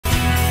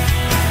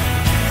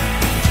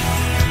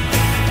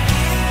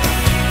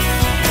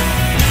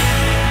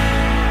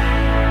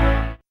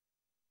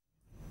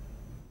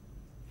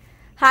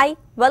Hi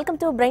welcome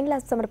to brain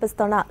labs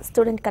సమర్పిస్తున్న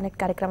student connect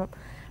కార్యక్రమం.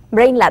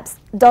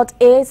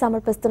 brainlabs.ai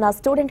సమర్పిస్తున్న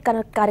స్టూడెంట్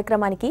కనెక్ట్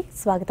కార్యక్రమానికి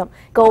స్వాగతం.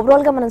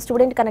 ఓవరాల్ గా మనం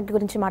స్టూడెంట్ కనెక్ట్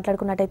గురించి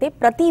మాట్లాడుకున్నట్టయితే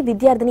ప్రతి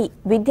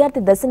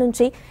విద్యార్థి దశ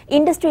నుంచి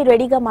ఇండస్ట్రీ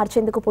రెడీగా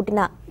మార్చేందుకు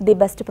పుట్టిన ది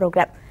బెస్ట్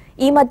ప్రోగ్రామ్.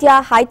 ఈ మధ్య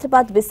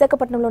హైదరాబాద్,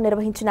 విశాఖపట్నంలో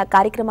నిర్వహించిన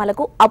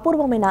కార్యక్రమాలకు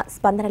అపూర్వమైన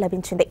స్పందన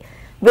లభించింది.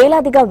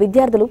 వేలాదిగా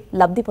విద్యార్థులు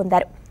లబ్ధి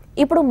పొందారు.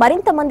 ఇప్పుడు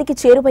మరింత మందికి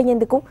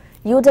చేరువయ్యేందుకు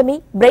యూడెమీ,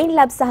 బ్రెయిన్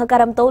ల్యాబ్స్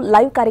సహకారంతో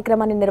లైవ్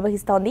కార్యక్రమాన్ని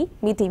నిర్వహిస్తోంది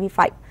మీ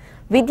TV5.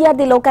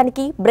 విద్యార్థి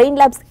లోకానికి బ్రెయిన్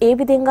ల్యాబ్స్ ఏ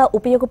విధంగా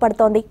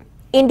ఉపయోగపడుతోంది,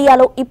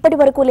 ఇండియాలో ఇప్పటి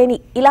వరకు లేని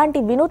ఇలాంటి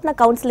వినూత్న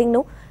కౌన్సిలింగ్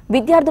ను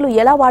విద్యార్థులు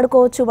ఎలా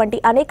వాడుకోవచ్చు వంటి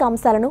అనేక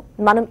అంశాలను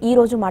మనం ఈ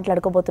రోజు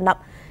మాట్లాడుకోబోతున్నాం.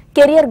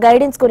 కెరియర్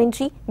గైడెన్స్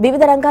గురించి,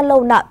 వివిధ రంగాల్లో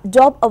ఉన్న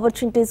జాబ్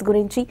ఆపర్చునిటీస్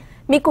గురించి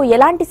మీకు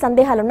ఎలాంటి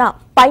సందేహాలున్నా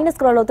పైన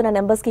స్క్రోల్ అవుతున్న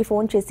నెంబర్స్ కి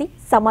ఫోన్ చేసి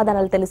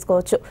సమాధానాలు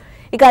తెలుసుకోవచ్చు.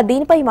 ఇక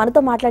దీనిపై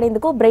మనతో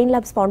మాట్లాడేందుకు బ్రెయిన్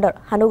ల్యాబ్స్ ఫౌండర్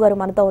హను గారు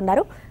మనతో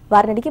ఉన్నారు.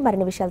 వారిని అడిగి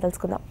మరిన్ని విషయాలు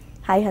తెలుసుకుందాం.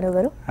 హాయ్ హను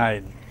గారు.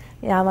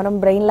 మనం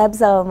బ్రెయిన్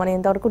ల్యాబ్స్ మనం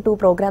ఇంతవరకు 2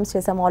 ప్రోగ్రామ్స్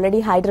చేసాము. ఆల్రెడీ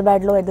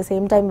హైదరాబాద్ లో, at the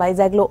same time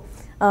Vizag లో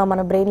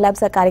మన బ్రెయిన్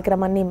ల్యాబ్స్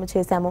కార్యక్రమాన్ని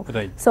చేసాము.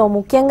 సో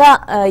ముఖ్యంగా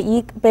ఈ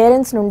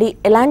పేరెంట్స్ నుండి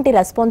ఎలాంటి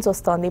రెస్పాన్స్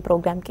వస్తుంది ఈ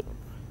ప్రోగ్రామ్ కి?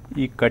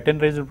 ఈ కట్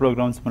అండ్ రైజ్డ్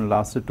ప్రోగ్రామ్స్ మనం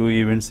లాస్ట్ 2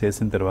 ఈవెంట్స్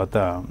చేసిన తర్వాత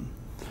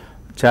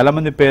చాలా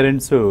మంది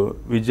పేరెంట్స్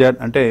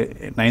అంటే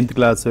 9th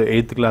క్లాస్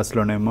 8th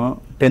క్లాస్లోనేమో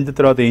 10th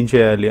తర్వాత ఏం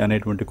చేయాలి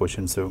అనేటువంటి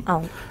క్వశ్చన్స్,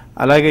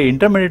 అలాగే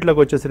ఇంటర్మీడియట్లోకి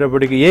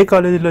వచ్చేసేటప్పటికి ఏ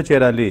కాలేజీలో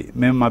చేరాలి,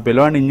 మేము మా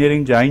పిల్లవాడిని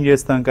ఇంజనీరింగ్ జాయిన్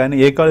చేస్తాం కానీ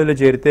ఏ కాలేజీలో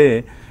చేరితే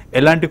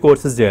ఎలాంటి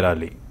కోర్సెస్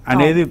చేరాలి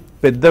అనేది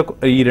పెద్ద,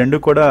 ఈ రెండు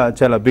కూడా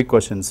చాలా బిగ్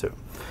క్వశ్చన్స్.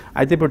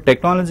 అయితే ఇప్పుడు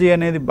టెక్నాలజీ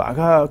అనేది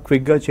బాగా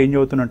క్విక్గా చేంజ్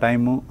అవుతున్న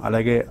టైము,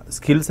 అలాగే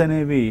స్కిల్స్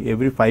అనేవి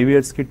ఎవ్రీ 5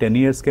 ఇయర్స్కి 10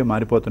 ఇయర్స్కే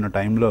మారిపోతున్న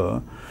టైంలో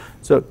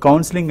సో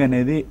కౌన్సిలింగ్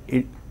అనేది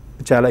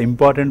చాలా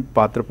ఇంపార్టెంట్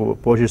పాత్ర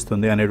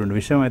పోషిస్తుంది అనేటువంటి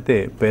విషయం అయితే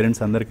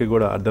పేరెంట్స్ అందరికీ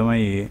కూడా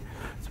అర్థమయ్యి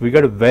we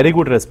got a very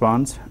good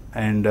response,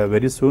 and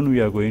very soon we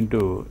are going to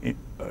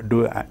do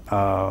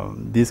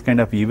these kind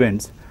of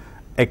events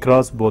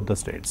across both the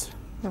states.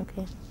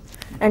 Okay.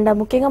 And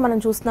ముఖ్యంగా మనం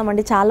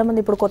చూస్తున్నామండి, చాలా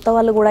మంది ఇప్పుడు కొత్త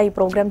వాళ్ళు కూడా ఈ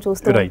ప్రోగ్రామ్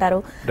చూస్తూ ఉంటారు.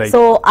 సో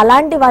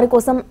అలాంటి వారి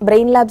కోసం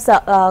బ్రెయిన్ ల్యాబ్స్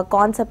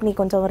కాన్సెప్ట్ ని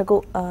కొంచెం వరకు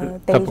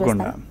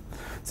తప్పకుండా.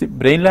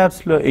 బ్రెయిన్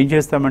ల్యాబ్స్ లో ఏం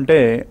చేస్తామంటే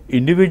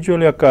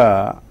ఇండివిజువల్ యొక్క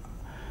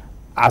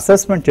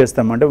అసెస్మెంట్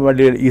చేస్తామంటే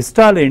వాళ్ళ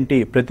ఇష్టాలు ఏంటి,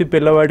 ప్రతి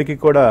పిల్లవాడికి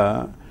కూడా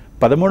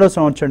 13వ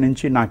సంవత్సరం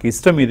నుంచి నాకు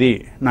ఇష్టం ఇది,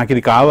 నాకు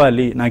ఇది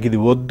కావాలి, నాకు ఇది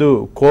వద్దు,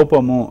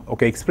 కోపము,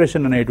 ఒక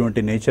ఎక్స్ప్రెషన్ అనేటువంటి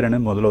నేచర్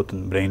అనేది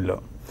మొదలవుతుంది బ్రెయిన్లో.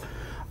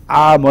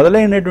 ఆ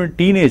మొదలైనటువంటి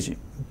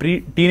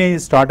టీనేజ్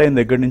స్టార్ట్ అయిన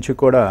దగ్గర నుంచి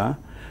కూడా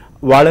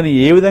వాళ్ళని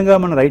ఏ విధంగా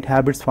మన రైట్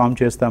హ్యాబిట్స్ ఫామ్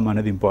చేస్తాం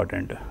అనేది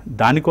ఇంపార్టెంట్.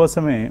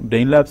 దానికోసమే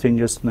బ్రెయిన్ ల్యాబ్స్ ఏం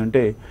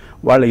చేస్తుందంటే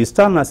వాళ్ళ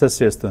ఇష్టాలను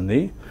అసెస్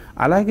చేస్తుంది.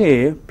 అలాగే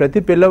ప్రతి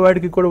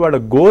పిల్లవాడికి కూడా వాళ్ళ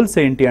గోల్స్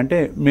ఏంటి, అంటే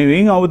మేము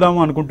ఏం అవుదాము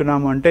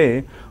అనుకుంటున్నాము అంటే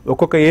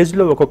ఒక్కొక్క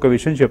ఏజ్లో ఒక్కొక్క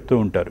విషయం చెప్తూ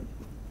ఉంటారు.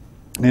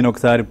 నేను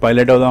ఒకసారి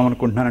పైలట్ అవుదాం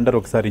అనుకుంటున్నాను అంటారు,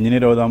 ఒకసారి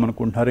ఇంజనీర్ అవుదాం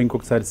అనుకుంటున్నారు,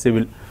 ఇంకొకసారి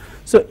సివిల్.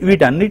 సో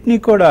వీటన్నిటినీ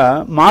కూడా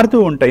మారుతూ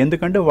ఉంటాయి,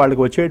 ఎందుకంటే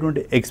వాళ్ళకి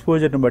వచ్చేటువంటి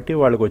ఎక్స్పోజర్ని బట్టి,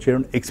 వాళ్ళకి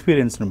వచ్చేటువంటి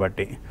ఎక్స్పీరియన్స్ని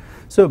బట్టి.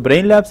 సో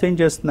బ్రెయిన్ ల్యాబ్స్ ఏం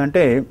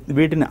చేస్తుందంటే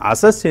వీటిని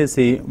అసెస్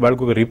చేసి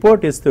వాళ్ళకు ఒక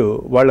రిపోర్ట్ ఇస్తూ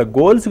వాళ్ళ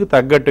గోల్స్కి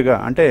తగ్గట్టుగా,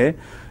 అంటే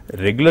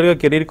రెగ్యులర్గా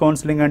కెరీర్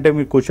కౌన్సిలింగ్ అంటే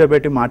మీరు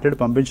కూర్చోబెట్టి మాట్లాడి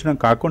పంపించడం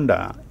కాకుండా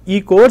ఈ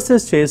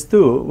కోర్సెస్ చేస్తూ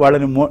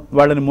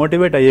వాళ్ళని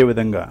మోటివేట్ అయ్యే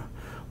విధంగా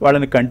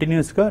వాళ్ళని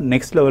కంటిన్యూస్గా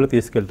నెక్స్ట్ లెవెల్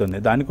తీసుకెళ్తుంది.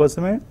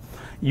 దానికోసమే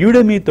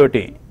యూడెమీ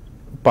తోటి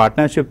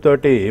పార్ట్నర్షిప్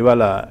తోటి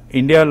ఇవాళ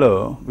ఇండియాలో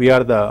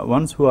we are the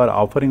ones who are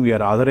offering,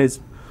 we are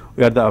authorised,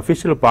 we are the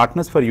official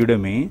partners for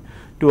Udemy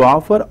to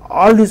offer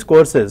all these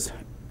courses.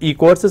 ఈ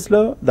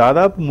కోర్సెస్లో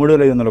దాదాపు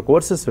 3500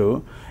 కోర్సెస్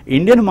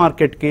ఇండియన్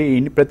మార్కెట్కి,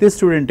 ప్రతి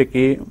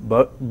స్టూడెంట్కి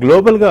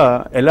గ్లోబల్గా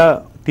ఎలా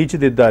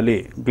తీర్చిదిద్దాలి,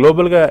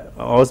 గ్లోబల్గా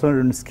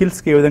అవసరమైన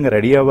స్కిల్స్కి ఏ విధంగా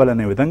రెడీ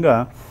అవ్వాలనే విధంగా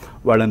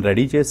వాళ్ళని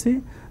రెడీ చేసి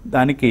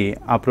దానికి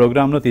ఆ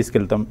ప్రోగ్రాంలో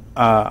తీసుకెళ్తాం.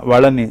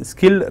 వాళ్ళని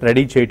స్కిల్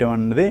రెడీ చేయటం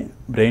అన్నది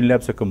బ్రెయిన్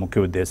ల్యాబ్స్ యొక్క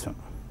ముఖ్య ఉద్దేశం.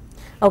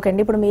 ఓకే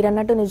అండి, ఇప్పుడు మీరు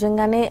అన్నట్టు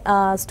నిజంగానే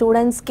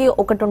స్టూడెంట్స్ కి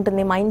ఒకటి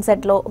ఉంటుంది మైండ్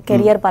సెట్ లో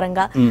కెరియర్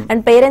పరంగా,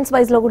 అండ్ పేరెంట్స్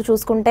వైజ్ లో కూడా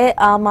చూసుకుంటే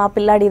మా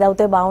పిల్లాడి ఇది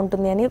అవుతే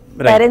బాగుంటుంది అని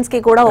పేరెంట్స్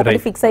కి కూడా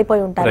ఒకటి ఫిక్స్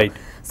అయిపోయి ఉంటారు.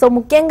 సో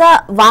ముఖ్యంగా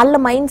వాళ్ళ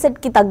మైండ్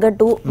సెట్ కి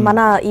తగ్గట్టు మన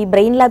ఈ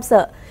బ్రెయిన్ ల్యాబ్స్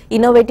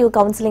ఇన్నోవేటివ్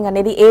కౌన్సిలింగ్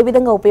అనేది ఏ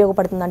విధంగా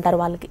ఉపయోగపడుతుంది అంటారు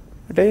వాళ్ళకి?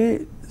 అంటే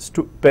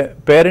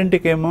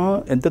పేరెంట్కి ఏమో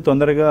ఎంత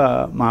తొందరగా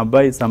మా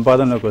అబ్బాయి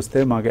సంపాదనలోకి వస్తే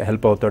మాకు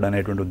హెల్ప్ అవుతాడు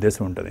అనేటువంటి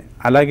ఉద్దేశం ఉంటుంది.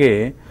 అలాగే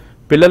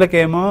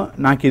పిల్లలకేమో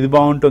నాకు ఇది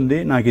బాగుంటుంది,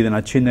 నాకు ఇది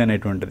నచ్చింది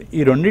అనేటువంటిది.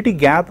 ఈ రెండింటి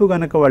గ్యాప్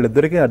కనుక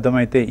వాళ్ళిద్దరికీ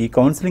అర్థమైతే, ఈ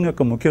కౌన్సిలింగ్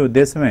యొక్క ముఖ్య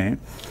ఉద్దేశమే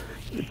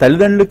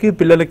తల్లిదండ్రులకి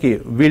పిల్లలకి,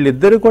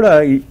 వీళ్ళిద్దరు కూడా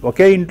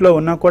ఒకే ఇంట్లో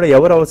ఉన్నా కూడా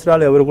ఎవరు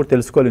అవసరాలు ఎవరు కూడా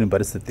తెలుసుకోలేని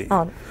పరిస్థితి.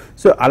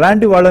 సో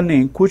అలాంటి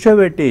వాళ్ళని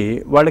కూర్చోబెట్టి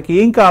వాళ్ళకి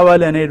ఏం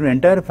కావాలి అనేది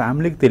ఎంటైర్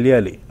ఫ్యామిలీకి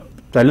తెలియాలి.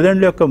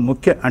 తల్లిదండ్రుల యొక్క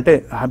ముఖ్య, అంటే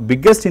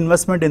biggest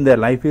investment in their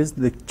life is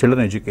the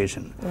children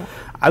education.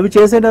 అవి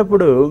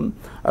చేసేటప్పుడు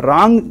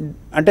రాంగ్,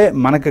 అంటే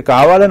మనకు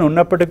కావాలని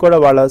ఉన్నప్పటికీ కూడా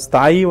వాళ్ళ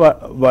స్థాయి,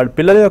 వాళ్ళ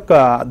పిల్లల యొక్క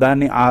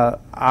దాన్ని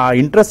ఆ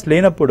ఇంట్రెస్ట్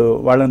లేనప్పుడు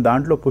వాళ్ళని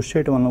దాంట్లో పుష్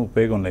చేయడం వల్ల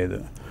ఉపయోగం లేదు.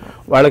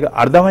 వాళ్ళకి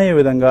అర్థమయ్యే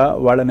విధంగా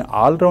వాళ్ళని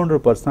ఆల్రౌండర్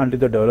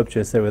పర్సనాలిటీతో డెవలప్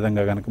చేసే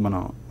విధంగా కనుక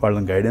మనం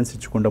వాళ్ళని గైడెన్స్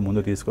ఇచ్చుకుంటూ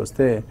ముందు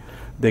తీసుకొస్తే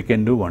they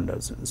can do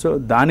wonders. So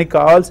దానికి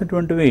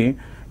కావాల్సినటువంటివి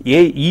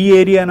ఈ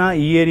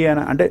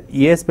ఏరియానా అంటే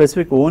ఏ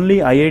స్పెసిఫిక్ ఓన్లీ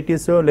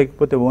ఐఐటీసో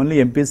లేకపోతే ఓన్లీ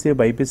ఎంపీసీ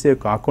బైపీసీ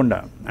కాకుండా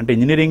అంటే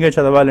ఇంజనీరింగే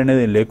చదవాలి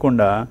అనేది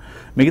లేకుండా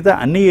మిగతా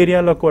అన్ని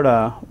ఏరియాలో కూడా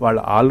వాళ్ళ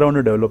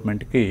ఆల్రౌండర్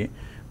డెవలప్మెంట్కి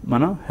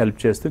మనం హెల్ప్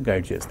చేస్తూ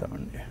గైడ్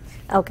చేస్తామండి.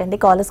 ఓకే అండి,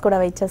 కాలర్స్ కూడా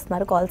వెయిట్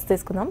చేస్తున్నారు, కాల్స్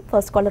తీసుకుందాం.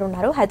 ఫస్ట్ కాలర్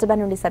ఉన్నారు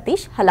హైదరాబాద్ నుండి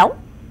సతీష్. హలో.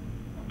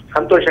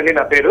 సంతోష్ అండి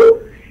నా పేరు.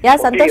 యా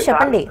సంతోష్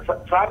చెప్పండి.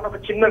 సార్ నాకు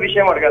చిన్న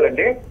విషయం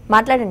అడగాలండి.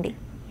 మాట్లాడండి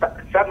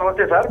సార్.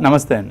 నమస్తే సార్.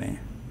 నమస్తే అండి.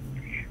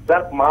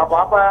 సార్ మా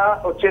పాప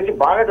వచ్చేసి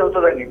బాగా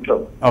చదువుతుందండి ఇంట్లో.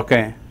 ఓకే.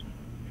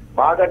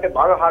 బాగా అంటే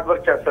బాగా హార్డ్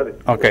వర్క్ చేస్తుంది.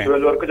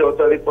 12 వరకు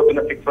చదువుతుంది,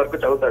 పొద్దున్న 6 వరకు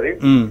చదువుతుంది.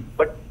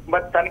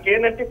 బట్ తనకి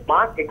ఏంటంటే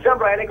మార్క్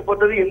ఎగ్జామ్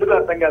రాయలేకపోతుంది, ఎందుకు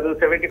అర్థం కాదు.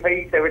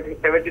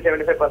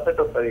 75%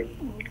 వస్తుంది.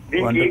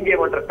 దీనికి ఏం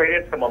చేయమంటారు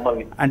పేరెంట్స్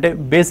మమ్మల్ని? అంటే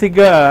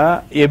బేసిక్గా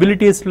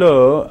ఎబిలిటీస్లో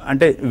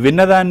అంటే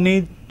విన్నదాన్ని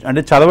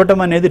అంటే చదవటం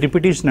అనేది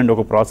రిపిటేషన్ అండి,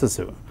 ఒక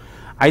ప్రాసెస్.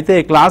 అయితే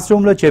క్లాస్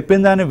రూమ్లో చెప్పిన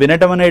దాన్ని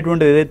వినటం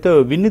అనేటువంటిది ఏదైతే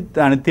విని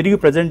దాన్ని తిరిగి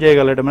ప్రజెంట్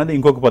చేయగలగడం అనేది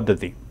ఇంకొక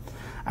పద్ధతి.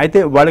 అయితే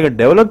వాళ్ళకి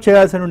డెవలప్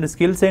చేయాల్సినటువంటి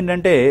స్కిల్స్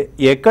ఏంటంటే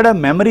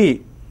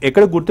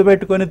ఎక్కడ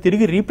గుర్తుపెట్టుకొని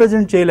తిరిగి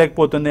రీప్రజెంట్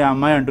చేయలేకపోతుంది ఆ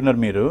అమ్మాయి అంటున్నారు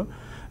మీరు.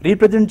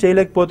 రీప్రజెంట్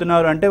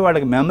చేయలేకపోతున్నారు అంటే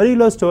వాళ్ళకి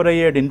మెమరీలో స్టోర్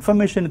అయ్యే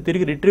ఇన్ఫర్మేషన్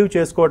తిరిగి రిట్రీవ్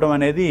చేసుకోవడం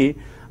అనేది,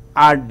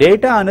 ఆ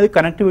డేటా అనేది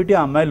కనెక్టివిటీ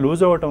ఆ అమ్మాయి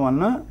లూజ్ అవ్వటం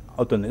వలన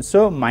అవుతుంది. సో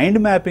మైండ్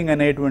మ్యాపింగ్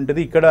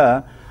అనేటువంటిది ఇక్కడ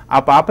ఆ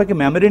పాపకి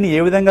మెమరీని ఏ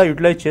విధంగా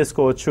యూటిలైజ్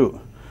చేసుకోవచ్చు,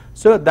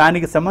 సో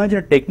దానికి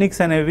సంబంధించిన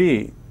టెక్నిక్స్ అనేవి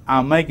ఆ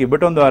అమ్మాయికి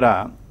ఇవ్వటం ద్వారా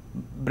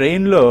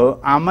బ్రెయిన్లో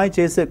ఆ అమ్మాయి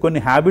చేసే కొన్ని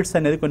హ్యాబిట్స్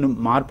అనేది కొన్ని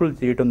మార్పులు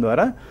చేయటం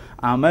ద్వారా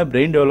ఆ అమ్మాయి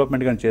బ్రెయిన్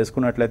డెవలప్మెంట్ కానీ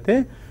చేసుకున్నట్లయితే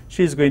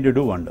she is going to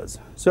do wonders.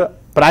 So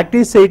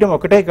practice చేయటం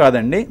ఒకటే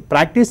కాదండి,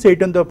 ప్రాక్టీస్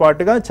చేయడంతో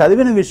పాటుగా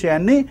చదివిన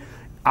విషయాన్ని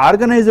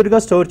ఆర్గనైజ్డ్గా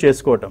స్టోర్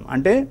చేసుకోవటం.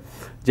 అంటే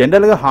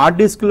జనరల్గా హార్డ్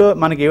డిస్క్లో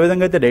మనకి ఏ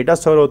విధంగా అయితే డేటా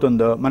స్టోర్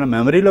అవుతుందో మన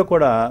మెమరీలో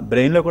కూడా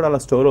బ్రెయిన్లో కూడా అలా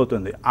స్టోర్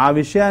అవుతుంది. ఆ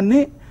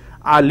విషయాన్ని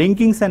ఆ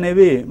లింకింగ్స్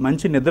అనేవి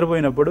మంచి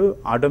నిద్రపోయినప్పుడు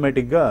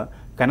ఆటోమేటిక్గా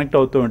కనెక్ట్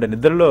అవుతూ ఉంటాయి,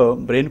 నిద్రలో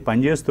బ్రెయిన్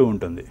పనిచేస్తూ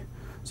ఉంటుంది.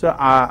 సో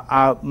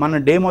మన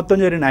డే మొత్తం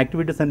జరిగిన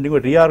యాక్టివిటీస్ అన్ని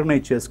కూడా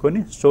రీఆర్గనైజ్ చేసుకొని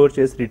స్టోర్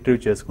చేసి రిట్రీవ్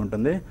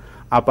చేసుకుంటుంది.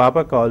 ఆ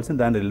పాపకు కావాల్సిన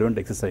దాని relevant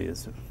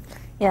exercises.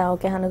 Yeah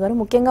okay Hanu గారు,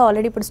 ముఖ్యంగా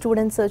ఆల్రెడీ ఇప్పుడు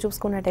స్టూడెంట్స్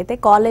చూసుకున్నట్టయితే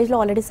కాలేజ్లో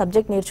ఆల్రెడీ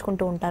సబ్జెక్ట్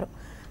నేర్చుకుంటూ ఉంటారు.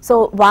 సో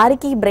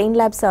వారికి బ్రెయిన్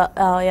ల్యాబ్స్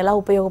ఎలా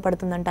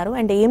ఉపయోగపడుతుందంటారు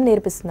అండ్ ఏం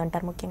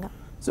నేర్పిస్తుందంటారు ముఖ్యంగా?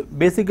 సో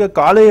బేసిక్గా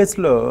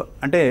కాలేజెస్లో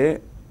అంటే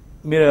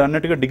మీరు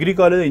అన్నట్టుగా డిగ్రీ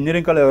కాలేజ్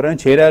ఇంజనీరింగ్ కాలేజ్ ఎవరైనా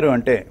చేరారు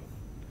అంటే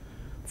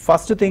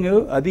ఫస్ట్ థింగ్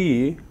అది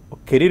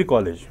కెరీర్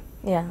కాలేజ్.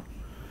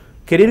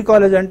 కెరీర్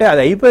కాలేజ్ అంటే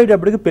అది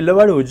అయిపోయేటప్పటికి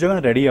పిల్లవాడు ఉద్యోగం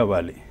రెడీ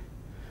అవ్వాలి.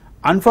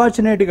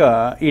 అన్ఫార్చునేట్గా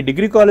ఈ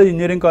డిగ్రీ కాలేజ్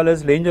ఇంజనీరింగ్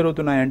కాలేజ్లో ఏం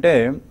జరుగుతున్నాయంటే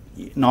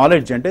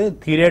నాలెడ్జ్ అంటే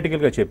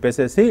థియరిటికల్గా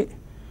చెప్పేసేసి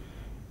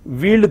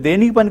వీళ్ళు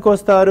దేనికి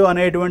పనికొస్తారు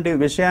అనేటువంటి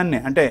విషయాన్ని,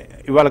 అంటే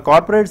ఇవాళ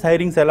కార్పొరేట్స్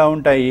హైరింగ్స్ ఎలా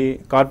ఉంటాయి,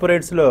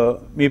 కార్పొరేట్స్లో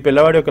మీ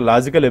పిల్లవాడి యొక్క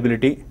logical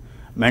ability,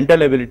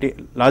 mental ability,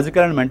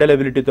 logical and mental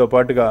ఎబిలిటీతో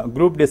పాటుగా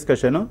గ్రూప్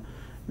డిస్కషను,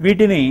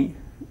 వీటిని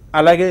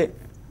అలాగే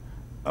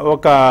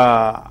ఒక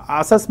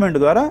అసెస్మెంట్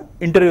ద్వారా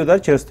ఇంటర్వ్యూ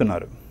ద్వారా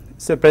చేస్తున్నారు.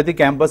 సో ప్రతి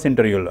క్యాంపస్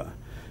ఇంటర్వ్యూలో.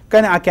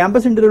 కానీ ఆ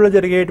క్యాంపస్ ఇంటర్వ్యూలో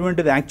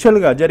జరిగేటువంటిది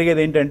యాక్చువల్గా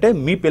జరిగేది ఏంటంటే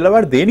మీ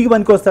పిల్లవాడు దేనికి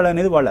పనికొస్తాడు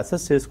అనేది వాళ్ళు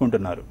అసెస్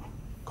చేసుకుంటున్నారు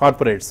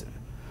కార్పొరేట్స్.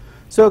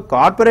 సో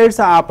కార్పొరేట్స్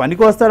ఆ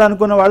పనికి వస్తాడు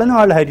అనుకున్న వాళ్ళని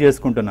వాళ్ళు హైర్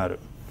చేసుకుంటున్నారు.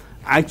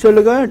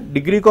 యాక్చువల్గా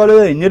డిగ్రీ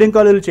కాలేజ్ ఇంజనీరింగ్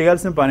కాలేజీలు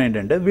చేయాల్సిన పని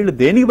ఏంటంటే వీళ్ళు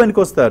దేనికి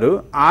పనికి వస్తారు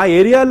ఆ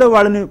ఏరియాలో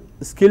వాళ్ళని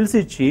స్కిల్స్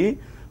ఇచ్చి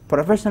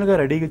ప్రొఫెషనల్గా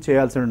రెడీగా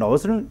చేయాల్సిన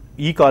అవసరం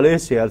ఈ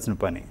కాలేజెస్ చేయాల్సిన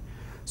పని.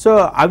 సో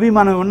అవి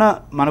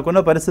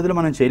మనకున్న పరిస్థితులు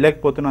మనం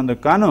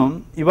చేయలేకపోతున్నందుకు కాను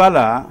ఇవాళ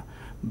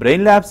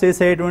బ్రెయిన్ ల్యాబ్స్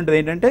చేసేటువంటిది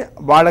ఏంటంటే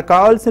వాళ్ళకి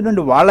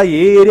కావాల్సినటువంటి వాళ్ళ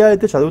ఏ ఏరియా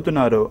అయితే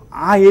చదువుతున్నారో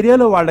ఆ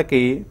ఏరియాలో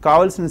వాళ్ళకి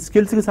కావాల్సిన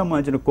స్కిల్స్కి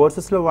సంబంధించిన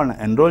కోర్సెస్లో వాళ్ళని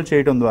ఎన్రోల్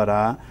చేయడం ద్వారా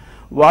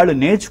వాళ్ళు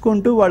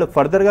నేర్చుకుంటూ వాళ్ళు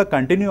ఫర్దర్గా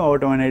కంటిన్యూ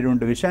అవ్వటం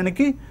అనేటువంటి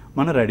విషయానికి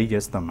మనం రెడీ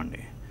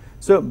చేస్తామండి.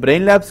 సో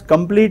బ్రెయిన్ ల్యాబ్స్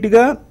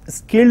కంప్లీట్గా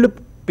స్కిల్డ్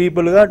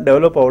పీపుల్గా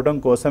డెవలప్ అవ్వడం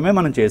కోసమే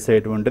మనం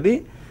చేసేటువంటిది.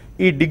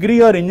 ఈ డిగ్రీ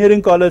ఆర్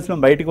ఇంజనీరింగ్ కాలేజ్లో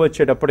బయటకు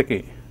వచ్చేటప్పటికి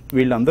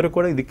వీళ్ళందరూ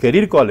కూడా ఇది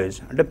కెరీర్ కాలేజ్.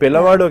 అంటే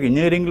పిల్లవాడు ఒక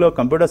ఇంజనీరింగ్లో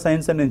కంప్యూటర్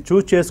సైన్స్ అని నేను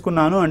చూస్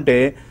చేసుకున్నాను అంటే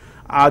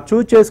ఆ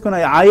చూస్ చేసుకున్న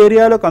ఆ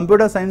ఏరియాలో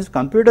కంప్యూటర్ సైన్స్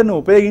కంప్యూటర్ని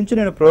ఉపయోగించి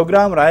నేను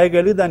ప్రోగ్రామ్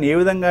రాయగలిగి దాన్ని ఏ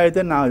విధంగా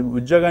అయితే నా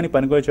ఉద్యోగానికి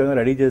పనికొచ్చే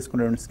రెడీ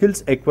చేసుకునేటువంటి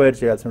స్కిల్స్ ఎక్వైర్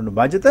చేయాల్సిన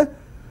బాధ్యత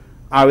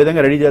ఆ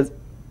విధంగా రెడీ చేయాల్సి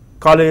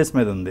కాలేజెస్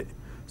మీద ఉంది.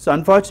 సో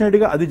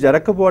అన్ఫార్చునేట్గా అది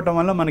జరగకపోవటం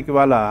వల్ల మనకి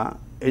వాళ్ళ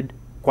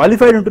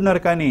క్వాలిఫైడ్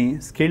ఉంటున్నారు కానీ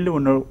స్కిల్డ్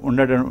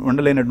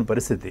ఉండలేనటువంటి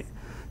పరిస్థితి.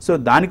 సో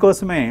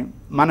దానికోసమే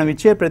మనం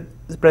ఇచ్చే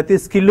ప్రతి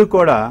స్కిల్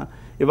కూడా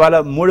ఇవాళ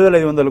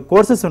 3500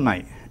 కోర్సెస్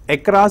ఉన్నాయి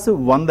అక్రాస్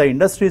 100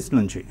 ఇండస్ట్రీస్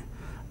నుంచి.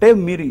 అంటే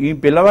మీరు ఈ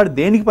పిల్లవాడు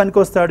దేనికి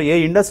పనికొస్తాడు, ఏ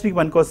ఇండస్ట్రీకి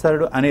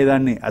పనికొస్తాడు అనే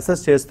దాన్ని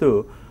అసెస్ చేస్తూ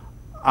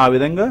ఆ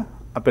విధంగా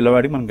ఆ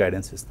పిల్లవాడికి మనం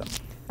గైడెన్స్ ఇస్తాం.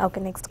 ఓకే,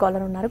 నెక్స్ట్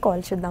కాలర్ ఉన్నారు,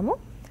 కాల్ చూద్దాము.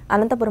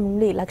 అనంతపురం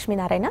నుండి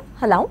లక్ష్మీనారాయణ.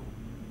 హలో.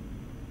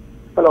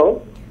 హలో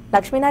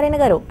లక్ష్మీనారాయణ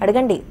గారు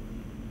అడగండి.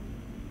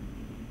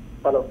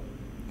 హలో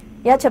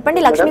యా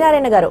చెప్పండి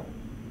లక్ష్మీనారాయణ గారు.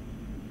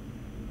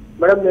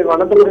 మేడం నేను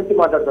అనంతపురం నుంచి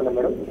మాట్లాడుతున్నా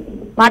మేడం.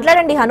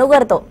 మాట్లాడండి హను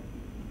గారితో.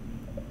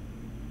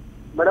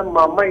 మేడం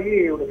మా అమ్మాయి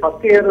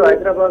ఫస్ట్ ఇయర్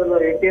హైదరాబాద్ లో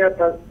ఎన్టీఆర్.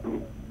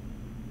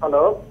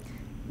 హలో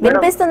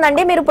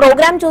వినిపిస్తుందండి, మీరు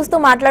ప్రోగ్రామ్ చూస్తూ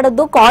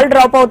మాట్లాడొద్దు, కాల్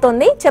డ్రాప్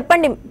అవుతుంది,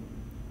 చెప్పండి.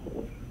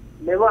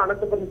 మేము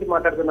అనంతపురం నుంచి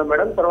మాట్లాడుతున్నాం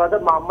మేడం. తర్వాత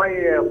మా అమ్మాయి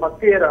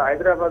ఫస్ట్ ఇయర్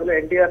హైదరాబాద్ లో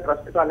ఎన్టీఆర్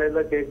ట్రస్ట్ కాలేజ్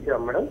లో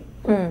చేయించాం మేడం.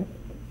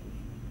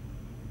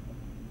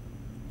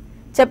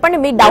 చెప్పండి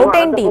మీ డౌట్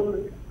ఏంటి?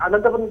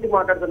 అనంతపురం నుంచి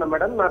మాట్లాడుతున్నాం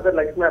మేడం. నా పేరు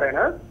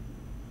లక్ష్మీనారాయణ.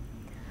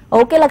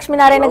 ఓకే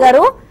లక్ష్మీనారాయణ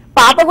గారు,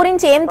 పాప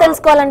గురించి ఏం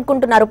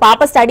తెలుసుకోవాలనుకుంటున్నారు?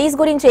 పాప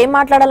స్టడీస్ గురించి ఏం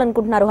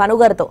మాట్లాడాలనుకుంటున్నారు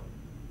హను గారితో?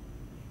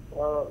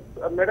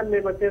 మేడం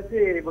మేము వచ్చేసి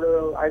ఇప్పుడు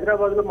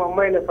హైదరాబాద్ లో మా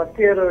అమ్మాయిని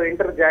ఫస్ట్ ఇయర్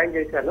ఇంటర్ జాయిన్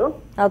చేశాను.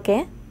 ఓకే.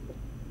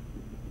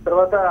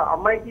 తర్వాత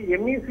అమ్మాయికి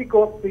ఎంఈసి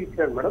కోర్స్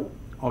ఇచ్చాను మేడం.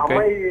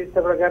 అమ్మాయి ఇష్ట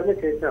ప్రకారమే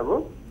చేశాము.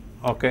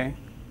 ఓకే.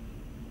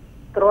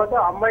 తర్వాత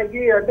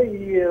అమ్మాయికి అంటే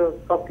ఈ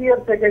ఫస్ట్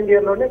ఇయర్ సెకండ్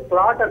ఇయర్ లోనే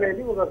క్లాట్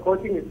అనేది ఒక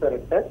కోచింగ్ ఇస్తారు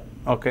సార్.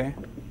 ఓకే.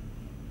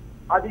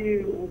 అది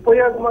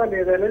ఉపయోగమా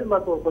లేదనేది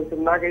మాకు కొంచెం,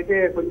 నాకైతే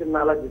కొంచెం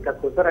నాలెడ్జ్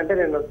తక్కువ సార్. అంటే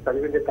నేను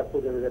చదివింది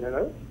తక్కువ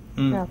చదివాను.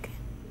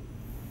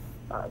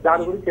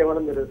 దాని గురించి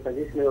ఏమైనా మీరు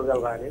సజెషన్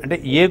ఇవ్వగలరా అని. అంటే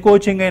ఏ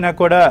కోచింగ్ అయినా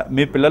కూడా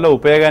మీ పిల్లల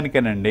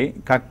ఉపయోగానికేనండి.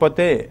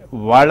 కాకపోతే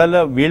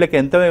వీళ్ళకి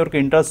ఎంతవరకు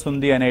ఇంట్రెస్ట్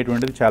ఉంది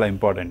అనేటువంటిది చాలా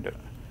ఇంపార్టెంట్.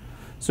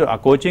 సో ఆ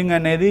కోచింగ్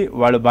అనేది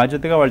వాళ్ళ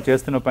బాధ్యతగా వాళ్ళు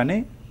చేస్తున్న పని.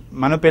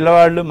 మన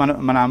పిల్లవాళ్ళు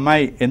మన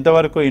అమ్మాయి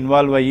ఎంతవరకు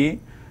ఇన్వాల్వ్ అయ్యి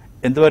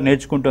ఎంతవరకు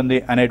నేర్చుకుంటుంది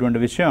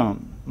అనేటువంటి విషయం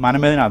మన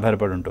మీదనే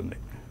ఆధారపడి ఉంటుంది.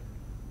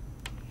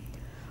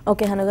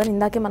 ఓకే హను గారు,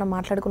 ఇందాకే మనం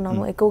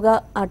మాట్లాడుకున్నాము ఎక్కువగా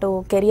అటు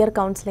కెరియర్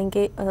కౌన్సిలింగ్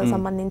కి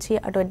సంబంధించి,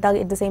 అటు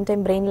at the same time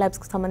brain labs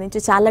కి సంబంధించి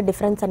చాలా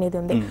డిఫరెన్స్ అనేది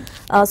ఉంది.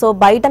 సో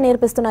బయట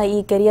నేర్పిస్తున్న ఈ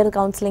కెరియర్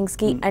కౌన్సిలింగ్స్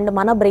కి అండ్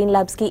మన బ్రెయిన్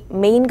ల్యాబ్స్ కి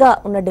మెయిన్ గా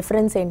ఉన్న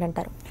డిఫరెన్స్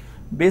ఏంటంటారు?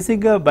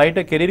 బేసిక్ గా బయట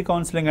కెరీర్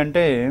కౌన్సిలింగ్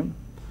అంటే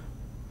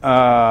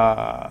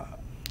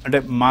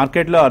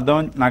మార్కెట్లో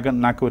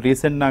నాకు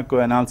రీసెంట్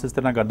అనాలిసిస్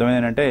నాకు అర్థమైంది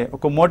ఏంటంటే,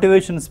 ఒక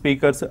మోటివేషన్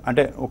స్పీకర్స్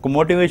అంటే ఒక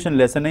motivation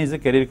lesson is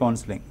career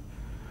counselling.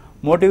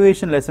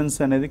 Motivation lessons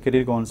అనేది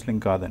కెరీర్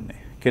కౌన్సిలింగ్ కాదండి.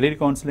 కెరీర్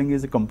కౌన్సిలింగ్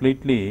ఈజ్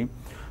కంప్లీట్లీ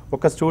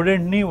ఒక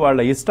స్టూడెంట్ని వాళ్ళ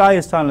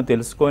ఇష్టాలను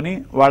తెలుసుకొని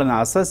వాళ్ళని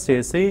అసెస్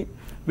చేసి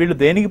వీళ్ళు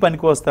దేనికి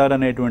పనికి వస్తారు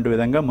అనేటువంటి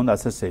విధంగా ముందు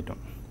అసెస్ చేయటం.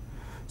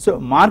 సో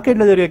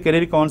మార్కెట్లో జరిగే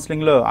కెరీర్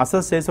కౌన్సిలింగ్లో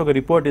అసెస్ చేసి ఒక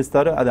రిపోర్ట్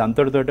ఇస్తారు, అది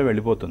అంతటితోటే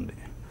వెళ్ళిపోతుంది.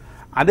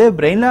 అదే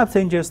బ్రెయిన్ ల్యాబ్స్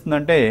ఏం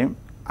చేస్తుందంటే,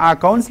 ఆ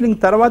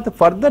కౌన్సిలింగ్ తర్వాత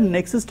ఫర్దర్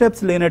నెక్స్ట్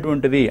స్టెప్స్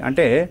లేనటువంటిది.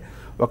 అంటే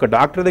ఒక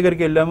డాక్టర్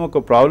దగ్గరికి వెళ్ళాము, ఒక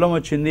ప్రాబ్లం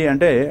వచ్చింది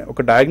అంటే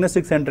ఒక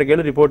డయాగ్నోస్టిక్ సెంటర్కి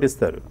వెళ్ళి రిపోర్ట్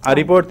ఇస్తారు. ఆ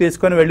రిపోర్ట్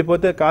తీసుకొని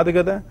వెళ్ళిపోతే కాదు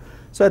కదా.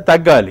 సో అది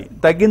తగ్గాలి,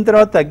 తగ్గిన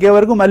తర్వాత తగ్గే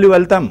వరకు మళ్ళీ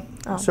వెళ్తాం.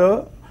 సో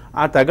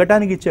ఆ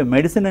తగ్గటానికి ఇచ్చే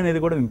మెడిసిన్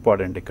అనేది కూడా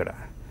ఇంపార్టెంట్ ఇక్కడ.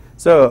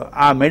 సో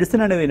ఆ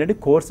మెడిసిన్ అనేది ఏంటంటే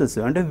కోర్సెస్,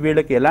 అంటే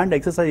వీళ్ళకి ఎలాంటి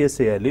ఎక్సర్సైజెస్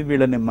చేయాలి,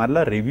 వీళ్ళని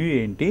మళ్ళీ రివ్యూ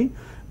ఏంటి,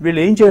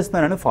 వీళ్ళు ఏం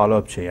చేస్తున్నారని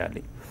ఫాలో అప్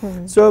చేయాలి.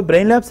 సో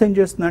బ్రెయిన్ ల్యాబ్స్ ఏం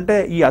చేస్తుందంటే,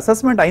 ఈ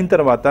అసెస్మెంట్ అయిన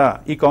తర్వాత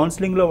ఈ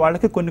కౌన్సిలింగ్లో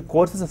వాళ్ళకి కొన్ని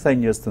కోర్సెస్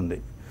అసైన్ చేస్తుంది.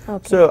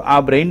 సో ఆ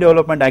బ్రెయిన్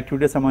డెవలప్మెంట్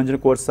యాక్టివిటీకి సంబంధించిన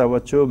కోర్సెస్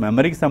అవ్వచ్చు,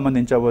 మెమరీకి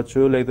సంబంధించి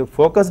అవ్వచ్చు, లేదా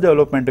ఫోకస్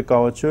డెవలప్మెంట్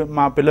కావచ్చు.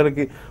 మా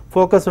పిల్లలకి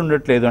ఫోకస్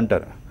ఉండట్లేదు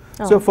అంటారు,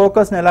 సో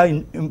ఫోకస్ని ఎలా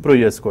ఇంప్రూవ్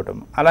చేసుకోవటం.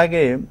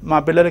 అలాగే మా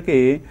పిల్లలకి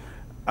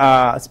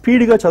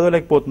స్పీడ్గా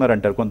చదవలేకపోతున్నారు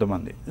అంటారు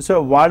కొంతమంది. సో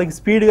వాళ్ళకి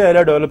స్పీడ్గా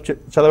ఎలా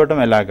చదవటం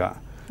ఎలాగా,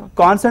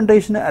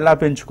 కాన్సన్ట్రేషన్ ఎలా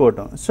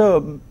పెంచుకోవటం. సో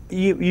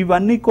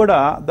ఇవన్నీ కూడా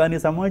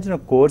దానికి సంబంధించిన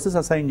కోర్సెస్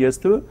అసైన్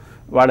చేస్తూ,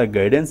 వాళ్ళకి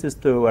గైడెన్స్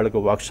ఇస్తూ, వాళ్ళకి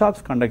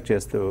వర్క్షాప్స్ కండక్ట్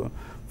చేస్తూ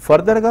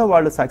ఫర్దర్గా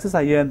వాళ్ళు సక్సెస్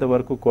అయ్యేంత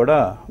వరకు కూడా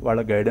వాళ్ళ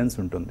గైడెన్స్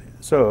ఉంటుంది.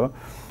 సో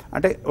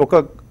అంటే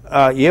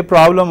ఏ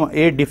ప్రాబ్లం,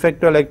 ఏ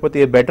డిఫెక్టో లేకపోతే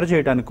ఏ బెటర్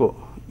చేయడానికో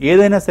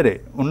ఏదైనా సరే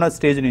ఉన్న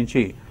స్టేజ్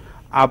నుంచి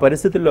ఆ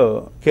పరిస్థితుల్లో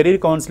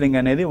కెరీర్ కౌన్సిలింగ్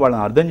అనేది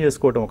వాళ్ళని అర్థం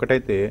చేసుకోవటం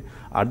ఒకటైతే,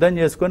 అర్థం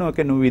చేసుకొని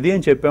ఓకే నువ్వు ఇది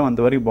అని చెప్పావు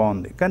అంతవరకు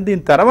బాగుంది, కానీ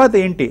దీని తర్వాత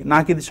ఏంటి,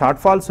 నాకు ఇది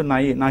షార్ట్ ఫాల్స్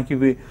ఉన్నాయి, నాకు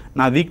ఇవి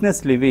నా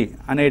వీక్నెస్లు ఇవి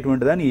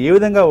అనేటువంటి దాన్ని ఏ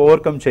విధంగా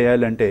ఓవర్కమ్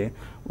చేయాలంటే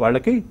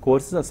వాళ్ళకి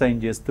కోర్సెస్ అసైన్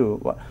చేస్తూ,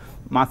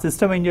 మా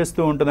సిస్టమ్ ఏం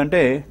చేస్తూ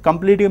ఉంటుందంటే,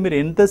 కంప్లీట్గా మీరు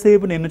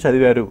ఎంతసేపు నిన్ను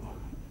చదివారు,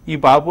 ఈ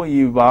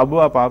బాబు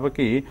ఆ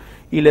పాపకి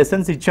ఈ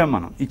లెసన్స్ ఇచ్చాం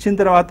మనం, ఇచ్చిన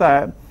తర్వాత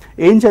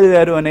ఏం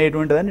చదివారు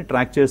అనేటువంటి దాన్ని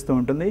ట్రాక్ చేస్తూ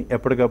ఉంటుంది.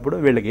 ఎప్పటికప్పుడు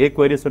వీళ్ళకి ఏ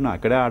క్వైరీస్ ఉన్నా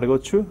అక్కడే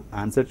అడగవచ్చు,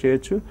 ఆన్సర్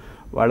చేయొచ్చు.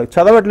 వాళ్ళకి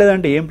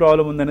చదవట్లేదంటే ఏం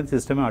ప్రాబ్లం ఉందనేది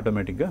సిస్టమే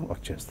ఆటోమేటిక్గా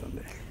వర్క్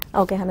చేస్తుంది.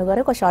 ఓకే హను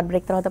గారు, ఒక షార్ట్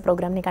బ్రేక్ తర్వాత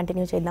ప్రోగ్రామ్ని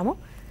కంటిన్యూ చేద్దాము.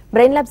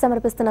 బ్రెయిన్ ల్యాబ్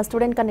సమర్పిస్తున్న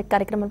స్టూడెంట్ కనెక్ట్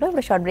కార్యక్రమంలో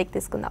ఇప్పుడు షార్ట్ బ్రేక్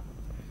తీసుకుందాం.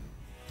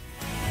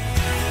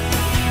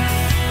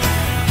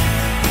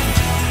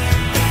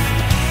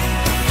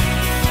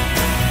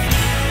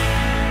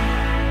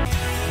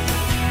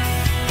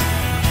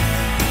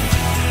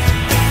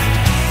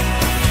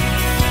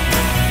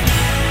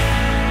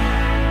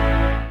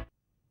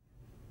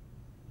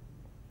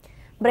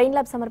 బ్రెయిన్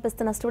ల్యాబ్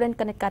సమర్పిస్తున్న స్టూడెంట్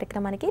కనెక్ట్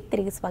కార్యక్రమానికి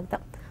తిరిగి స్వాగతం.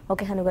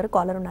 ఓకే హను గారు,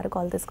 కాలర్ ఉన్నారు,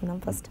 కాల్ తీసుకుందాం.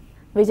 ఫస్ట్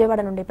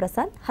విజయవాడ నుండి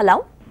ప్రసాద్. హలో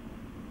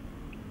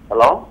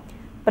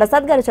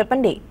ప్రసాద్ గారు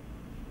చెప్పండి.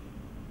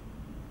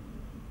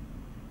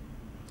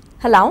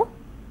 హలో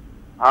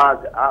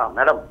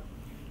మేడం,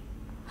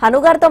 హను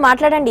గారితో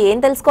మాట్లాడండి,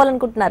 ఏం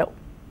తెలుసుకోవాలనుకుంటున్నారు?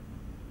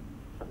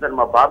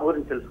 మా బాబు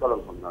గురించి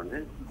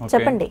తెలుసుకోవాలనుకుంటున్నాండి.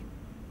 చెప్పండి.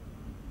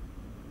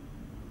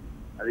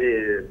 అది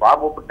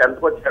బాబు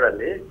 10th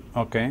వచ్చాడండి.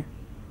 ఓకే.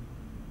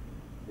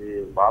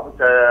 బాబు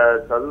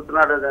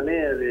చదువుతున్నాడు కానీ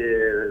అది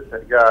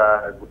సరిగ్గా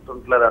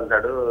గుర్తుంటలేదు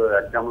అంటాడు.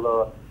 ఎగ్జామ్ లో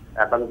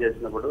అటెంప్ట్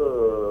చేసినప్పుడు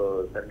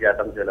సరిగ్గా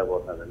అటెంప్ట్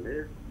చేయలేకపోతున్నాడండి.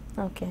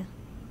 ఓకే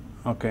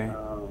ఓకే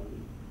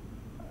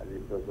అది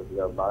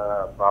కొద్దిగా బాగా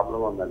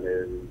ప్రాబ్లం ఉందండి.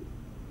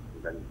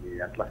 దానికి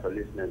ఎట్లా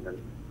సొల్యూషన్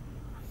ఏంటంటే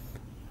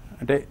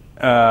అంటే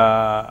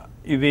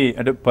ఇది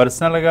అంటే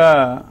పర్సనల్గా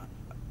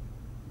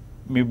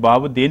మీ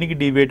బాబు దేనికి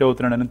డివేట్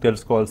అవుతున్నాడని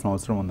తెలుసుకోవాల్సిన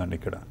అవసరం ఉందండి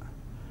ఇక్కడ.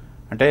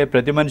 అంటే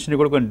ప్రతి మనిషిని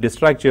కూడా కొన్ని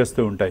డిస్ట్రాక్ట్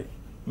చేస్తూ ఉంటాయి.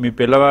 మీ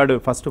పిల్లవాడు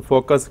ఫస్ట్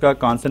ఫోకస్గా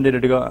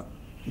కాన్సన్ట్రేటెడ్గా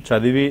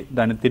చదివి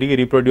దాన్ని తిరిగి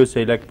రీప్రొడ్యూస్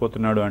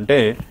చేయలేకపోతున్నాడు అంటే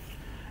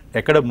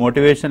ఎక్కడ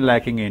మోటివేషన్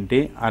ల్యాకింగ్ ఏంటి,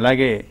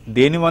 అలాగే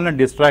దేనివల్ల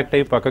డిస్ట్రాక్ట్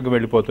అయ్యి పక్కకు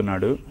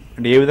వెళ్ళిపోతున్నాడు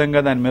అంటే ఏ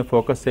విధంగా దాని మీద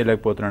ఫోకస్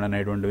చేయలేకపోతున్నాడు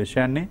అనేటువంటి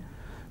విషయాన్ని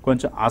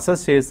కొంచెం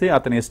అసెస్ చేసి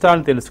అతని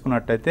ఇష్టాలను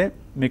తెలుసుకున్నట్టయితే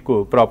మీకు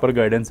ప్రాపర్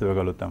గైడెన్స్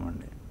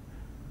ఇవ్వగలుగుతామండి.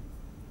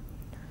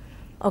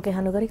 ఓకే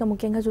హనుగారు, ఇక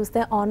ముఖ్యంగా చూస్తే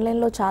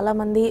ఆన్లైన్లో చాలా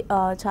మంది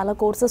చాలా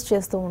కోర్సెస్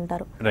చేస్తూ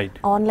ఉంటారు. రైట్.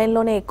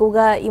 ఆన్లైన్లోనే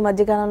ఎక్కువగా ఈ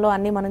మధ్యకాలంలో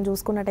అన్ని మనం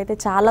చూసుకున్నట్టయితే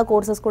చాలా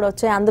కోర్సెస్ కూడా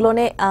వచ్చాయి.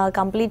 అందులోనే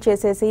కంప్లీట్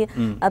చేసేసి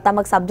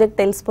తమకు సబ్జెక్ట్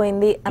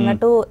తెలిసిపోయింది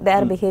అన్నట్టు దే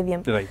ఆర్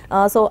బిహేవియం.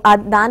 సో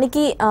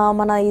దానికి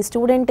మన ఈ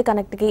స్టూడెంట్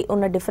కనెక్ట్కి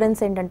ఉన్న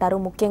డిఫరెన్స్ ఏంటంటారు?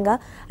 ముఖ్యంగా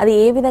అది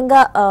ఏ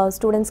విధంగా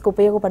స్టూడెంట్స్కి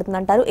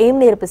ఉపయోగపడుతుంది అంటారు, ఏం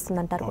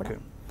నేర్పిస్తుంది అంటారు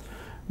కూడా?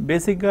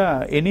 బేసిక్గా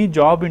ఎనీ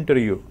జాబ్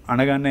ఇంటర్వ్యూ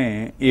అనగానే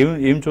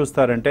ఏం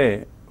చూస్తారంటే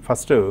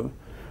ఫస్ట్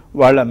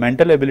వాళ్ళ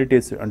మెంటల్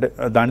ఎబిలిటీస్, అంటే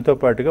దానితో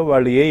పాటుగా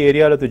వాళ్ళు ఏ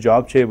ఏరియాలో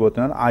జాబ్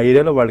చేయబోతున్నారు ఆ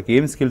ఏరియాలో వాళ్ళకి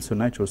ఏం స్కిల్స్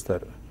ఉన్నాయో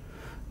చూస్తారు.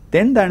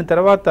 దెన్ దాని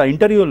తర్వాత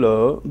ఇంటర్వ్యూలో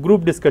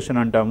గ్రూప్ డిస్కషన్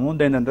అంటాము,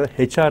 దాని తర్వాత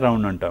హెచ్ఆర్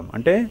రౌండ్ అంటాము.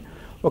 అంటే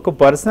ఒక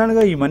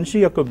పర్సనల్గా ఈ మనిషి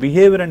యొక్క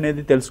బిహేవియర్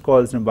అనేది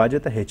తెలుసుకోవాల్సిన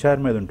బాధ్యత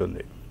హెచ్ఆర్ మీద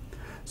ఉంటుంది.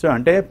 సో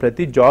అంటే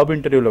ప్రతి జాబ్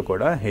ఇంటర్వ్యూలో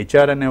కూడా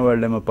హెచ్ఆర్ అనే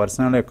వాళ్ళేమో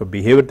పర్సనల్ యొక్క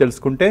బిహేవియర్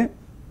తెలుసుకుంటే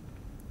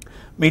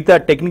మిగతా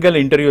టెక్నికల్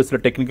ఇంటర్వ్యూస్లో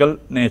టెక్నికల్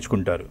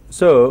నేర్చుకుంటారు.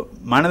 సో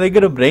మన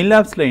దగ్గర బ్రెయిన్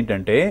ల్యాబ్స్లో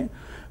ఏంటంటే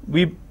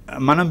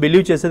మనం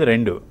బిలీవ్ చేసేది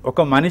రెండు.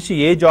 ఒక మనిషి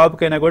ఏ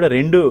జాబ్కైనా కూడా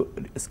రెండు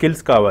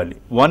స్కిల్స్ కావాలి.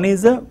 One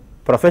is the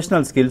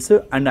professional skills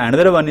and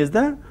another one is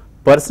the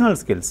personal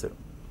skills.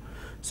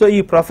 So ఈ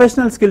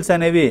ప్రొఫెషనల్ స్కిల్స్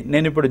అనేవి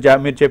నేను ఇప్పుడు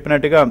మీరు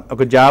చెప్పినట్టుగా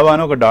ఒక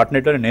జావాను ఒక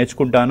 .NET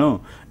నేర్చుకుంటాను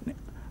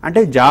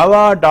అంటే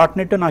జావా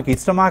 .NET నాకు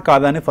ఇష్టమా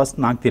కాదా అని ఫస్ట్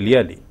నాకు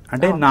తెలియాలి.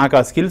 అంటే నాకు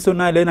ఆ స్కిల్స్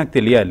ఉన్నాయో లేదో నాకు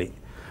తెలియాలి.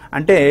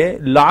 అంటే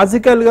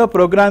లాజికల్గా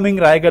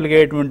ప్రోగ్రామింగ్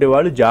రాయగలిగేటువంటి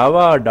వాళ్ళు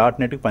Java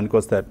 .NETకి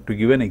పనికొస్తారు. To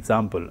give an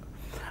example,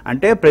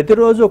 అంటే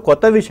ప్రతిరోజు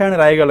కొత్త విషయాన్ని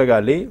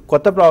రాయగలగాలి,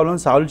 కొత్త ప్రాబ్లమ్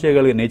సాల్వ్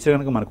చేయగలిగే నేచర్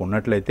కనుక మనకు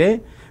ఉన్నట్లయితే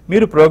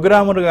మీరు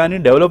ప్రోగ్రామర్ కానీ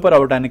డెవలపర్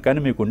అవ్వడానికి కానీ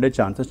మీకు ఉండే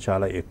ఛాన్సెస్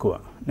చాలా ఎక్కువ.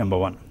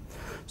 నెంబర్ 1.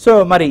 సో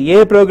మరి ఏ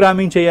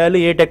ప్రోగ్రామింగ్ చేయాలి,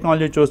 ఏ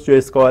టెక్నాలజీ చూస్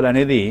చేసుకోవాలి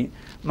అనేది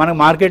మనకు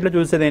మార్కెట్లో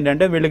చూసేది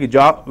ఏంటంటే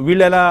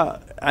వీళ్ళు ఎలా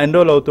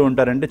ఎన్రోల్ అవుతూ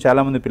ఉంటారంటే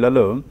చాలామంది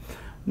పిల్లలు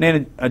నేను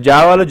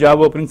జావాలో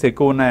జాబ్ ఓపెనింగ్స్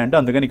ఎక్కువ ఉన్నాయంట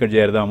అందుకని ఇక్కడ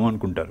చేరదాము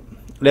అనుకుంటారు,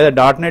 లేదా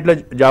 .NETలో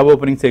జాబ్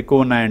ఓపెనింగ్స్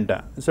ఎక్కువ ఉన్నాయంట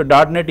సో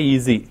 .NET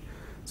ఈజీ.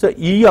 సో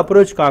ఈ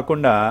అప్రోచ్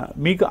కాకుండా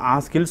మీకు ఆ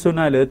స్కిల్స్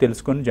ఉన్నాయో లేదో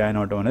తెలుసుకొని జాయిన్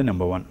అవ్వడం అనేది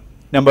నెంబర్ 1.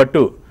 నెంబర్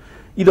 2,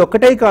 ఇది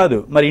ఒక్కటే కాదు,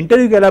 మరి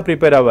ఇంటర్వ్యూకి ఎలా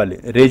ప్రిపేర్ అవ్వాలి,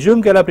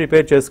 రెజ్యూమ్కి ఎలా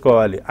ప్రిపేర్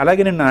చేసుకోవాలి,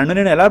 అలాగే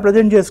నేను ఎలా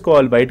ప్రజెంట్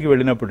చేసుకోవాలి బయటికి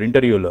వెళ్ళినప్పుడు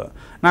ఇంటర్వ్యూలో,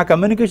 నా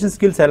కమ్యూనికేషన్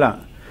స్కిల్స్ ఎలా,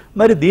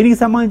 మరి దీనికి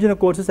సంబంధించిన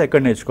కోర్సెస్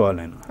ఎక్కడ నేర్చుకోవాలి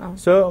నేను.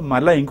 సో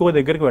మళ్ళీ ఇంకొక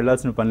దగ్గరికి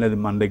వెళ్ళాల్సిన పని లేదు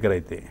మన దగ్గర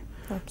అయితే.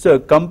 సో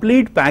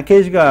కంప్లీట్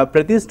ప్యాకేజ్గా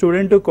ప్రతి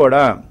స్టూడెంట్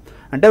కూడా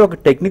అంటే ఒక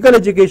టెక్నికల్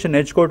ఎడ్యుకేషన్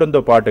నేర్చుకోవడంతో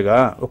పాటుగా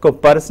ఒక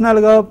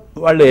పర్సనల్గా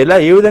వాళ్ళు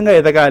ఏ విధంగా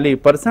ఎదగాలి,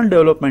 పర్సనల్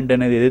డెవలప్మెంట్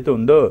అనేది ఏదైతే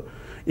ఉందో,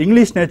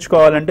 ఇంగ్లీష్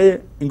నేర్చుకోవాలంటే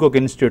ఇంకొక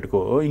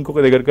ఇన్స్టిట్యూట్కో ఇంకొక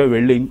దగ్గరకు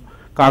వెళ్ళి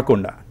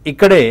కాకుండా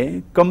ఇక్కడే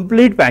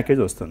కంప్లీట్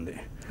ప్యాకేజ్ వస్తుంది.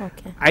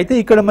 అయితే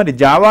ఇక్కడ మరి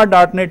జావా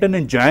 .NET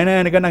నేను జాయిన్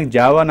అయ్యానుగా నాకు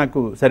జావా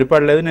నాకు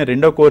సరిపడలేదు, నేను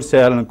 2వ కోర్స్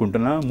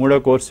చేయాలనుకుంటున్నా, 3వ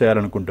కోర్స్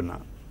చేయాలనుకుంటున్నా,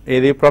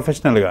 ఏది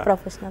ప్రొఫెషనల్గా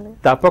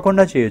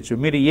తప్పకుండా చేయొచ్చు.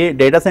 మీరు ఏ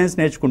డేటా సైన్స్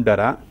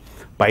నేర్చుకుంటారా,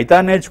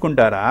 పైథాన్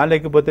నేర్చుకుంటారా,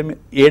 లేకపోతే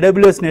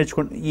AWS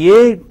నేర్చుకుంటారా, ఏ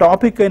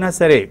టాపిక్ అయినా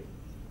సరే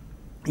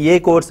ఏ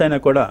కోర్స్ అయినా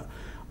కూడా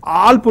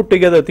ఆల్ పుట్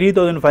టుగెదర్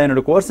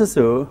 3500 కోర్సెస్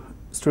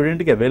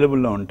స్టూడెంట్కి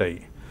అవైలబుల్లో ఉంటాయి.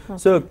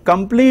 సో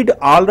కంప్లీట్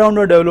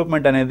ఆల్రౌండర్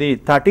డెవలప్మెంట్ అనేది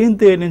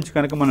 13th ఇయర్ నుంచి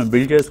కనుక మనం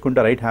బిల్డ్ చేసుకుంటే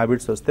రైట్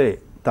హ్యాబిట్స్ వస్తే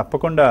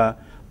తప్పకుండా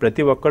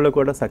ప్రతి ఒక్కళ్ళు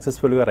కూడా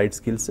సక్సెస్ఫుల్గా రైట్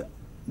స్కిల్స్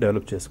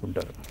డెవలప్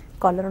చేసుకుంటారు.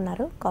 కాలర్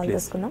ఉన్నారు, కాల్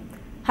చేసుకుందాం.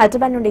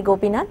 హైదరాబాద్ నుండి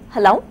గోపీనాథ్.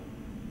 హలో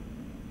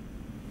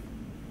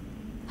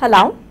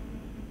హలో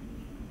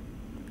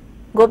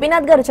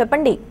గోపీనాథ్ గారు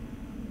చెప్పండి.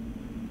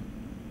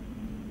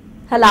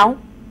 హలో.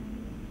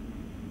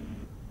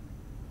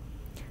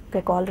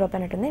 ఓకే, కాల్ డ్రాప్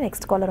అయినట్టుంది.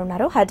 నెక్స్ట్ కాలర్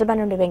ఉన్నారు, హైదరాబాద్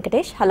నుండి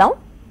వెంకటేష్. హలో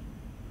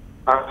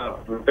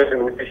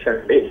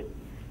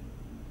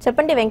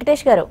చెప్పండి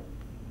వెంకటేష్ గారు.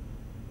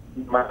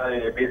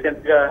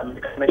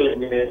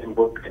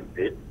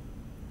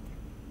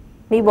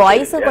 మీ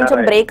వాయిస్ కొంచెం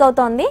బ్రేక్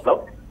అవుతోంది,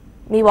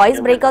 మీ వాయిస్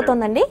బ్రేక్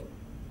అవుతోందండి.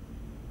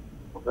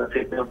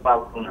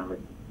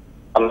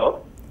 హలో,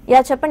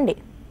 యా చెప్పండి.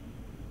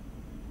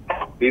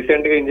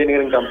 రీసెంట్ గా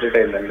ఇంజనీరింగ్ కంప్లీట్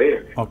అయిందండి.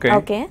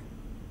 ఓకే,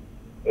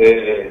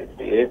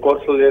 ఏ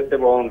కోర్సు చేస్తే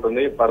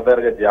బాగుంటుంది,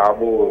 ఫర్దర్ గా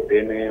జాబ్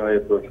దేని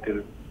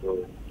స్కిల్స్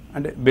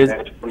అంటే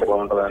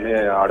బాగుంటుందని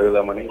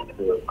అడుగుదామని.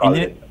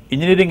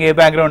 ఇంజనీరింగ్ ఏ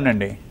బ్యాక్గ్రౌండ్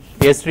అండి,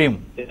 ఏ స్ట్రీమ్?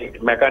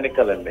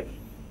 మెకానికల్ అండి.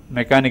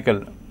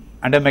 మెకానికల్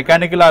అంటే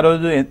మెకానికల్ ఆ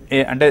రోజు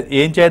అంటే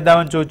ఏం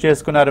చేద్దామని చూస్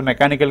చేసుకున్నారు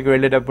మెకానికల్కి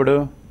వెళ్ళేటప్పుడు?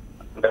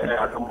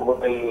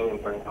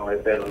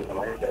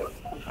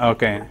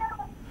 Okay,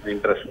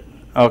 interest.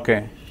 ఓకే,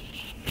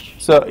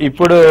 సో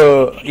ఇప్పుడు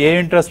ఏ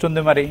ఇంట్రెస్ట్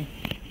ఉంది మరి?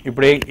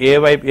 ఇప్పుడు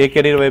ఏ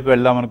కెరీర్ వైపు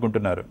వెళ్దాం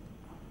అనుకుంటున్నారు?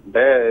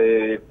 అంటే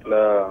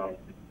ఇట్లా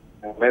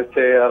ఎంఎస్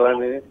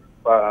చేయాలని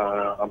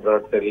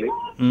అబ్రాడ్ వెళ్ళి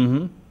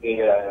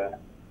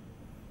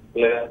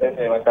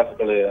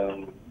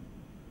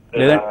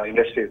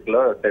ఇండస్ట్రీస్ లో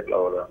సెటిల్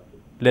అవ్వదాం,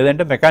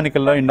 లేదంటే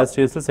మెకానికల్ లో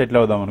ఇండస్ట్రీస్ లో సెటిల్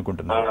అవుదాం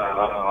అనుకుంటున్నారు.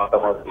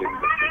 ఆటోమొబైల్.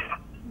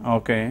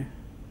 ఓకే.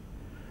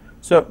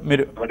 సో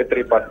మీరు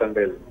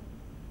 23%.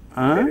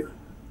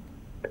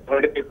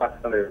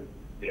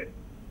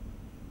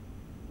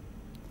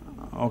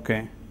 ఓకే.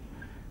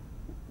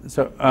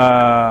 సో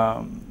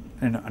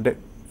నేను అంటే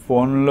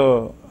ఫోన్లో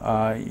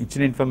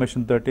ఇచ్చిన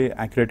ఇన్ఫర్మేషన్ తోటి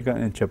యాక్యురేట్గా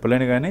నేను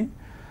చెప్పలేను కానీ,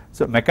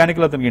 సో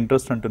మెకానికల్ అతనికి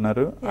ఇంట్రెస్ట్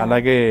అంటున్నారు,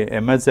 అలాగే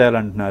ఎంఎస్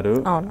చేయాలంటున్నారు.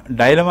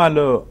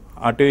 డైలమాలో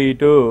అటు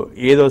ఇటు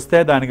ఏది వస్తే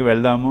దానికి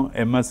వెళ్దాము,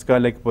 ఎంఎస్కా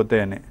లేకపోతే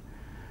అని.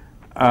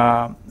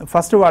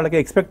 ఫస్ట్ వాళ్ళకి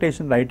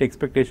రైట్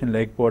ఎక్స్పెక్టేషన్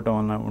లేకపోవటం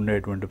వల్ల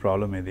ఉండేటువంటి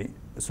ప్రాబ్లం ఇది.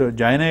 సో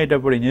జాయిన్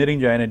అయ్యేటప్పుడు,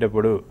 ఇంజనీరింగ్ జాయిన్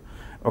అయ్యేటప్పుడు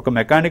ఒక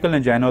మెకానికల్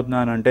నేను జాయిన్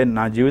అవుతున్నాను అంటే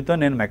నా జీవితం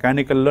నేను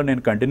మెకానికల్లో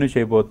నేను కంటిన్యూ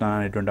చేయబోతున్నాను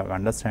అనేటువంటి ఒక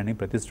అండర్స్టాండింగ్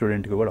ప్రతి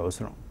స్టూడెంట్కి కూడా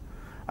అవసరం.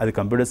 అది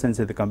కంప్యూటర్ సైన్స్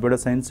అయితే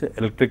కంప్యూటర్ సైన్స్,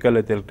 ఎలక్ట్రికల్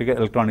అయితే ఎలక్ట్రికల్,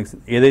 ఎలక్ట్రానిక్స్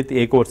ఏదైతే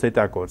ఏ కోర్స్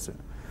అయితే ఆ కోర్సు.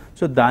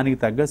 సో దానికి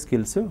తగ్గ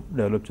స్కిల్స్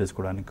డెవలప్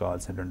చేసుకోవడానికి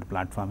కావాల్సినటువంటి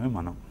ప్లాట్ఫామే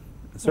మనం.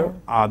 సో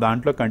ఆ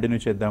దాంట్లో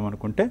కంటిన్యూ చేద్దాం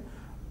అనుకుంటే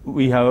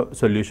we have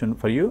solution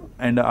for you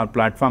and ఆ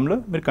ప్లాట్ఫామ్లో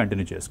మీరు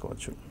కంటిన్యూ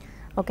చేసుకోవచ్చు.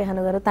 ఓకే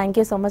హను గారు, థ్యాంక్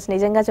యూ సో మచ్.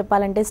 నిజంగా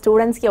చెప్పాలంటే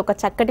స్టూడెంట్స్కి ఒక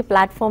చక్కటి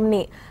ప్లాట్ఫామ్ని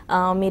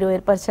మీరు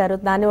ఏర్పరిచారు.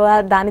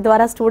 దాని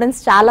ద్వారా స్టూడెంట్స్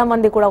చాలా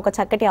మంది కూడా ఒక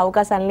చక్కటి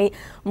అవకాశాలని,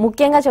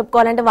 ముఖ్యంగా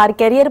చెప్పుకోవాలంటే వారి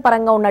కెరియర్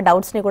పరంగా ఉన్న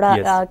డౌట్స్ని కూడా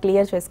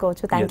క్లియర్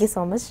చేసుకోవచ్చు. Thank you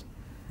so much.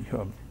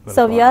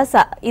 So viewers,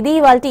 ఇది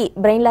ఇవాల్టి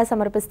బ్రెయిన్ ల్యాబ్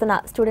సమర్పిస్తున్న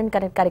స్టూడెంట్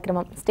కనెక్ట్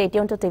కార్యక్రమం. Stay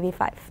tune to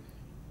TV5.